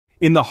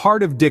In the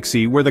heart of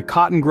Dixie, where the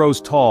cotton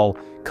grows tall,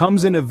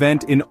 comes an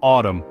event in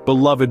autumn,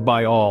 beloved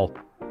by all.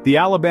 The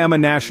Alabama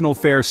National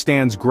Fair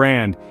stands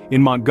grand,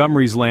 in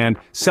Montgomery's land,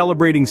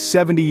 celebrating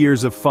 70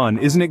 years of fun.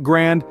 Isn't it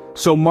grand?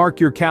 So mark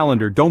your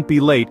calendar, don't be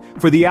late.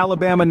 For the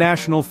Alabama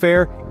National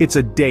Fair, it's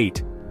a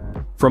date.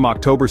 From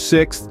October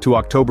 6th to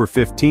October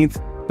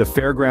 15th, the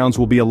fairgrounds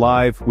will be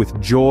alive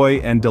with joy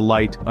and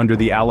delight under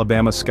the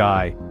Alabama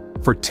sky.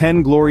 For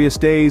 10 glorious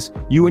days,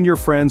 you and your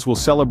friends will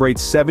celebrate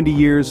 70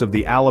 years of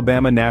the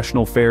Alabama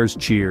National Fair's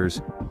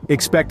cheers.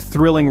 Expect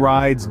thrilling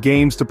rides,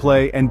 games to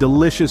play, and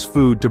delicious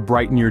food to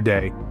brighten your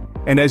day.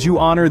 And as you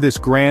honor this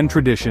grand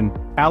tradition,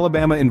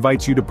 Alabama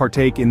invites you to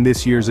partake in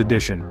this year's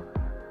edition.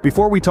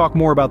 Before we talk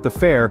more about the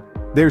fair,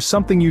 there's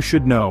something you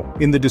should know.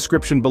 In the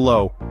description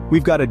below,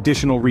 we've got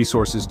additional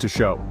resources to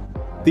show.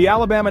 The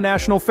Alabama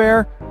National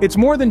Fair, it's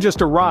more than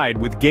just a ride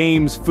with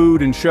games,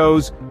 food, and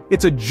shows.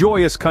 It's a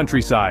joyous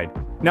countryside.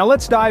 Now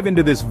let's dive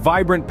into this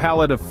vibrant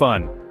palette of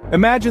fun.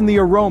 Imagine the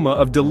aroma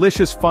of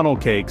delicious funnel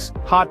cakes,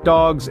 hot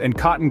dogs, and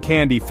cotton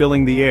candy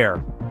filling the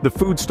air. The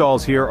food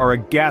stalls here are a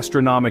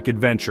gastronomic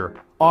adventure,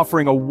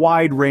 offering a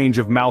wide range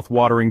of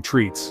mouth-watering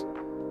treats.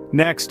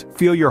 Next,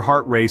 feel your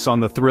heart race on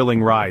the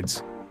thrilling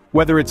rides.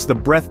 Whether it's the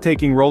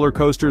breathtaking roller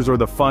coasters or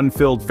the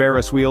fun-filled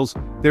Ferris wheels,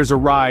 there's a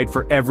ride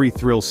for every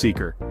thrill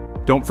seeker.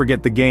 Don't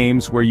forget the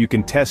games where you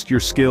can test your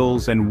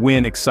skills and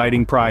win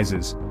exciting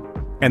prizes.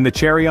 And the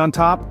cherry on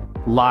top?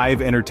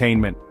 Live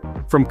entertainment.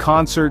 From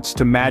concerts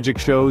to magic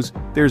shows,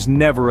 there's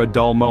never a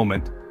dull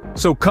moment.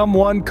 So come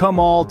one, come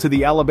all to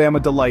the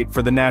Alabama Delight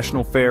for the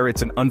National Fair.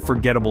 It's an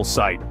unforgettable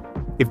sight.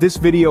 If this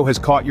video has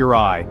caught your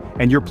eye,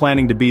 and you're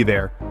planning to be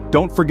there,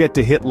 don't forget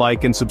to hit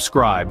like and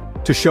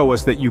subscribe to show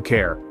us that you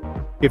care.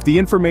 If the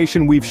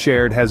information we've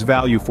shared has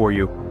value for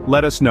you,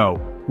 let us know.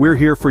 We're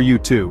here for you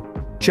too.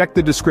 Check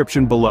the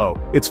description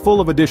below. It's full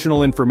of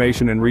additional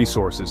information and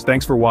resources.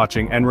 Thanks for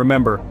watching, and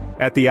remember,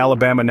 at the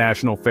Alabama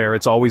National Fair,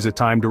 it's always a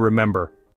time to remember.